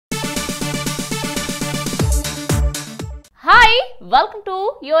Welcome to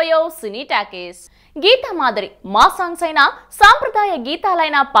YOYO Cine Talkies. Gita Madhuri మా songs అయినా సాంప్రదాయ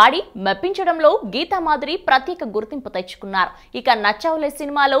గీతాలైనా పాడి మెప్పించడంలో గీతా మాధురి ప్రత్యేక గుర్తింపు తెచ్చుకున్నారు. ఇక నచ్చవులే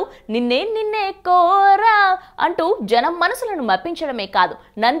సినిమాలో నిన్నే నిన్నే కోరా అంటూ జనం మనసులను మెప్పించడమే కాదు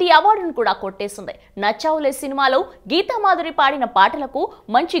నంది అవార్డును కూడా కొట్టేసింది. నచ్చవులే సినిమాలో గీతా మాధురి పాడిన పాటలకు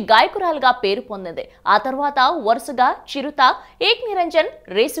మంచి గాయకురాలుగా పేరు పొందింది. ఆ తర్వాత వరుసగా చిరుత, ఏక్ నిరంజన్,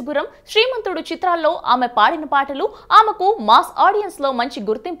 రేసుగురం, శ్రీమంతుడు చిత్రాల్లో ఆమె పాడిన పాటలు ఆమెకు మాస్ ఆడియన్స్ లో మంచి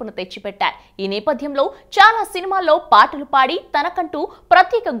గుర్తింపును తెచ్చిపెట్టాయి. ఈ నేపథ్యంలో చాలా సినిమాల్లో పాటలు పాడి తనకంటూ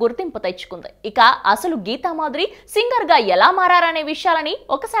ప్రత్యేక గుర్తింపు తెచ్చుకుంది. ఇక అసలు గీతా మాధురి సింగర్ గా ఎలా మారారనే విషయాలని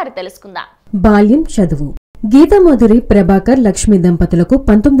ఒకసారి తెలుసుకుందాం. బాల్యం, చదువు. గీతా మాధురి ప్రభాకర్, లక్ష్మి దంపతులకు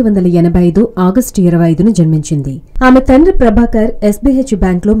 1985 ఆగస్టు 25న జన్మించింది. ఆమె తండ్రి ప్రభాకర్ SBH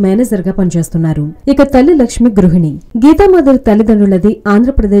బ్యాంక్ లో మేనేజర్ గా పనిచేస్తున్నారు. ఇక తల్లి లక్ష్మి గృహిణి. గీతా మాధురి తల్లిదండ్రులది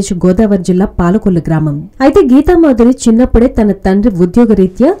ఆంధ్రప్రదేశ్ గోదావరి జిల్లా పాలకొల్లు గ్రామం. అయితే గీతా మాధురి చిన్నప్పుడే తన తండ్రి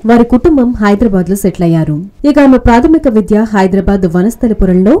ఉద్యోగరీత్యా వారి కుటుంబం హైదరాబాద్ లో సెటిల్ అయ్యారు. ఇక ఆమె ప్రాథమిక విద్య హైదరాబాద్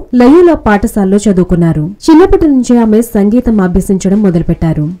వనస్థలిపురంలో లయోలా పాఠశాలలో చదువుకున్నారు. చిన్నప్పటి నుంచే ఆమె సంగీతం అభ్యసించడం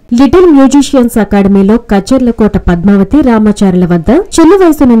మొదలుపెట్టారు. లిటిల్ మ్యూజిషియన్స్ అకాడమీలో కొచర్లకోట పద్మావతి, రామాచార్యుల వద్ద చిన్న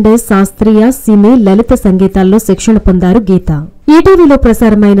వయసు నుండే శాస్త్రీయ, సినీ, లలిత సంగీతాల్లో శిక్షణ పొందారు గీత. ఈటీవీలో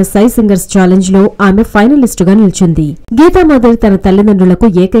ప్రసారమైన సై సింగర్స్ ఛాలెంజ్ లో ఆమె ఫైనలిస్ట్ గా నిలిచింది. గీతా మాధురి తన తల్లిదండ్రులకు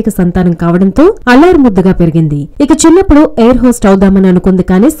ఏకైక సంతానం కావడంతో అల్లారు ముద్దుగా పెరిగింది. ఇక చిన్నప్పుడు ఎయిర్ హోస్ట్ అవుదామని అనుకుంది,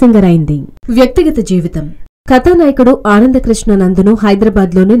 కానీ సింగర్ అయింది. వ్యక్తిగత జీవితం. కథానాయకుడు ఆనందకృష్ణ నందును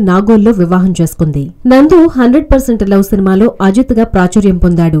హైదరాబాద్ లోని నాగోల్లో వివాహం చేసుకుంది. నందు 100% లవ్ సినిమాలో అజిత్ గా ప్రాచుర్యం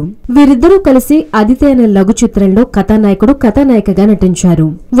పొందాడు. వీరిద్దరూ కలిసి అదితి అనే లఘు చిత్రంలో కథానాయకుడు, కథానాయికగా నటించారు.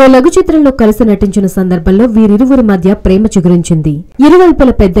 ఓ లఘు చిత్రంలో కలిసి నటించిన సందర్భంలో వీరిరువురి మధ్య ప్రేమ చిగురించింది.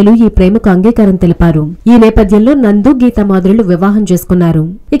 ఇరువైపుల పెద్దలు ఈ ప్రేమకు అంగీకారం తెలిపారు. ఈ నేపథ్యంలో నందు, గీతా మాధురులు వివాహం చేసుకున్నారు.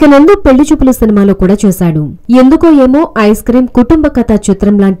 ఇక నందు పెళ్లి చూపుల సినిమాలో కూడా చేశాడు. ఎందుకో ఏమో, ఐస్ క్రీమ్, కుటుంబ కథా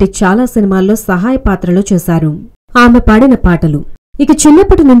చిత్రం లాంటి చాలా సినిమాల్లో సహాయ పాత్రలు చేశారు. ఆమె పాడిన పాటలు. ఇక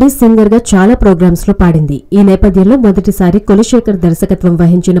చిన్నప్పటి నుండి సింగర్ గా చాలా ప్రోగ్రామ్స్ లో పాడింది. ఈ నేపథ్యంలో మొదటిసారి కులశేఖర్ దర్శకత్వం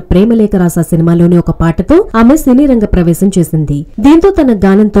వహించిన ప్రేమలేఖ రాస సినిమాలోని ఒక పాటతో ఆమె సినీ రంగ ప్రవేశం చేసింది. దీంతో తన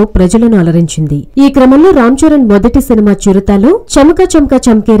గానంతో ప్రజలను అలరించింది. ఈ క్రమంలో రామ్ చరణ్ మొదటి సినిమా చిరుతలో చమకా చమకా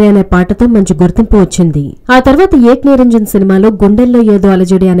చమ్కేరే అనే పాటతో మంచి గుర్తింపు వచ్చింది. ఆ తర్వాత ఏక్ నిరంజన్ సినిమాలో గుండెల్లో ఏదో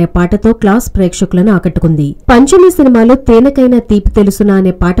అలజడి అనే పాటతో క్లాస్ ప్రేక్షకులను ఆకట్టుకుంది. పంచమి సినిమాలో తేనెకైనా తీపి తెలుసునా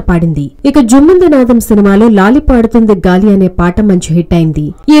అనే పాట పాడింది. ఇక జుమ్మందినాదం సినిమాలో లాలి పాడుతుంది గాలి అనే పాట మంచి హిట్ అయింది.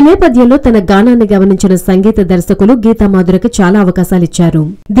 ఈ నేపథ్యంలో తన గానాన్ని గమనించిన సంగీత దర్శకులు గీతా మాధురికి చాలా అవకాశాలిచ్చారు.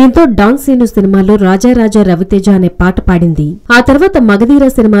 దీంతో డాన్స్ సీను సినిమాలో రాజారాజా రవితేజ అనే పాట పాడింది. ఆ తర్వాత మగధీర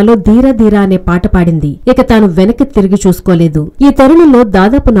సినిమాలో ధీరా ధీరా అనే పాట పాడింది. ఇక తాను వెనక్కి తిరిగి చూసుకోలేదు. ఈ తరుణంలో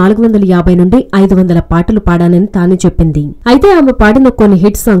దాదాపు 450 నుండి 500 పాటలు పాడానని తానే చెప్పింది. అయితే ఆమె పాడిన కొన్ని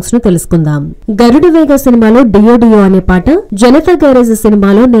హిట్ సాంగ్స్ ను తెలుసుకుందాం. గరుడవేగ సినిమాలో డియో డియో అనే పాట, జనతా గ్యారేజ్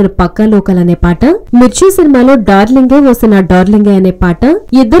సినిమాలో నేను పక్కా లోకల్ అనే పాట, మిర్చి సినిమాలో డార్లింగే వసిన డార్లింగే అనే పాట,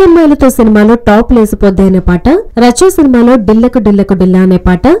 ఇద్దరమ్మాయిలతో సినిమాలో టాప్ లేసిపోద్ది అనే పాట, రచ సినిమాలో డిల్లకు డిల్లకు డిల్లా అనే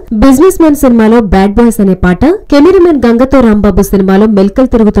పాట, బిజినెస్ మ్యాన్ సినిమాలో బ్యాడ్ బాయ్స్ అనే పాట, కెమెరామెన్ గంగతో రాంబాబు సినిమాలో మెల్కల్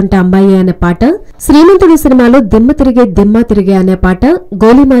తిరుగుతుంటే అమ్మాయి అనే పాట, శ్రీమంతుడి సినిమాలో దిమ్మ తిరిగే అనే పాట,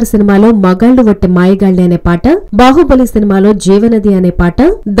 గోలీమార్ సినిమాలో మగాళ్లు వట్టి మాయగాళ్లి అనే పాట, బాహుబలి సినిమాలో జీవనది అనే పాట,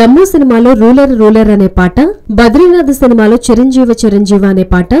 దమ్ము సినిమాలో రూలర్ రూలర్ అనే పాట, బద్రీనాథ్ సినిమాలో చిరంజీవ అనే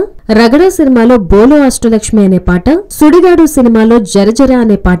పాట, రగడ సినిమాలో బోలో అష్టలక్ష్మి అనే పాట, సుడిగాడు సినిమాలో జరజర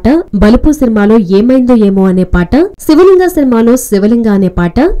అనే పాట, బలుపు సినిమాలో ఏమైందో ఏమో అనే పాట, శివలింగ సినిమాలో శివలింగ అనే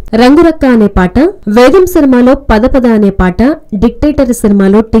పాట, రంగురక్క అనే పాట, వేదం సినిమాలో పదపద అనే పాట, డిక్టేటర్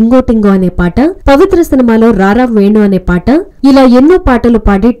సినిమాలో టింగో టింగో అనే పాట, పవిత్ర సినిమాలో రారా వేణు అనే పాట, ఇలా ఎన్నో పాటలు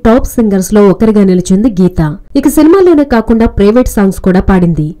పాడి టాప్ సింగర్స్ లో ఒకరిగా నిలిచింది గీత. ఇక సినిమాలోనే కాకుండా ప్రైవేట్ సాంగ్స్ కూడా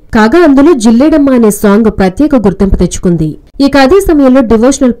పాడింది. కాగా అందులో జిల్లేడమ్మ అనే సాంగ్ ప్రత్యేక గుర్తింపు తెచ్చుకుంది. ఇక అదే సమయంలో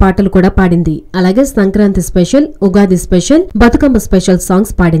డివోషనల్ పాటలు కూడా పాడింది. అలాగే Sankranti special, Ugadi special, Bathukamma special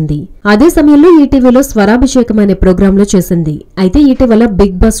songs పాడింది. అదే సమయంలో ఈటీవీలో స్వరాభిషేకం అనే ప్రోగ్రామ్ లో చేసింది. అయితే ఇటీవల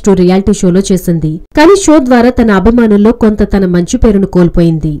బిగ్ బాస్ 2 రియాలిటీ షోలో చేసింది. కానీ షో ద్వారా తన అభిమానుల్లో కొంత తన మంచి పేరును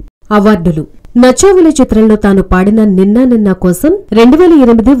కోల్పోయింది. అవార్డులు. నచావులే చిత్రంలో తాను పాడిన నిన్న నిన్న కోసం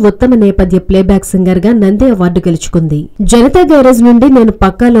 2008 ఉత్తమ నేపథ్య ప్లేబ్యాక్ సింగర్ గా నంది అవార్డు గెలుచుకుంది. జనతా గ్యారేజ్ నుండి నేను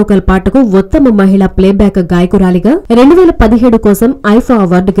పక్కా లోకల్ పాటకు ఉత్తమ మహిళా ప్లేబ్యాక్ గాయకురాలిగా 2017 కోసం ఐఫా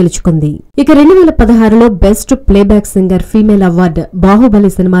అవార్డు గెలుచుకుంది. ఇక 2016లో best playback singer female award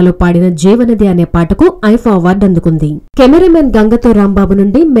Baahubali సినిమాలో పాడిన జీవనది అనే పాటకు ఐఫా అవార్డు అందుకుంది. కెమెరామెన్ గంగతో రాంబాబు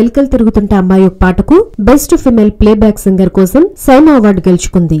నుండి మెల్కల్ తిరుగుతుంటే అమ్మాయి పాటకు బెస్ట్ ఫీమేల్ ప్లేబ్యాక్ సింగర్ కోసం సైమా అవార్డు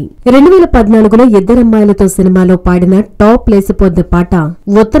గెలుచుకుంది. 2014 2014లో ఇద్దరమ్మాయిలతో సినిమాలో పాడిన టాప్ లేసిపోద్ది పాట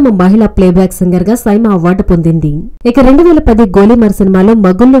ఉత్తమ మహిళా ప్లేబ్యాక్ సింగర్ గా సైమా అవార్డు పొందింది. ఇక 2010 గోలీమార్ సినిమాలో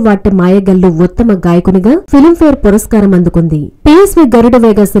మగుళ్ళు వాటి మాయగల్లు ఉత్తమ గాయకునిగా ఫిల్మ్ఫేర్ పురస్కారం అందుకుంది. పిఎస్వి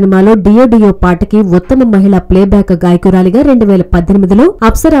గరుడవేగ సినిమాలో డియో డియో పాటకి ఉత్తమ మహిళా ప్లేబ్యాక్ గాయకురాలిగా 2018లో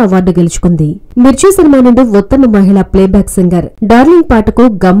అప్సరా అవార్డు గెలుచుకుంది. మిర్చి సినిమా నుండి ఉత్తమ మహిళా ప్లేబ్యాక్ సింగర్ డార్లింగ్ పాటకు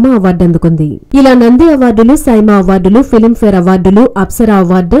గమ్మ అవార్డు అందుకుంది. ఇలా నంది అవార్డులు, సైమా అవార్డులు, ఫిల్మ్ఫేర్ అవార్డులు, అప్సరా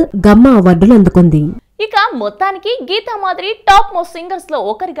అవార్డు, గమ్మ అవార్డులు అందుకుంది. ఇక మొత్తానికి Gita Madhuri top most singers లో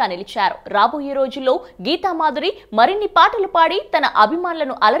ఒకరిగా నిలిచారు. రాబోయే రోజుల్లో గీతా మాధురి మరిన్ని పాటలు పాడి తన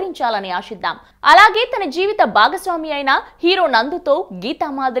అభిమానులను అలరించాలని ఆశిద్దాం. అలాగే తన జీవిత భాగస్వామి అయిన హీరో నందుతో గీతా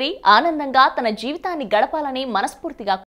మాధురి ఆనందంగా తన జీవితాన్ని గడపాలని మనస్ఫూర్తిగా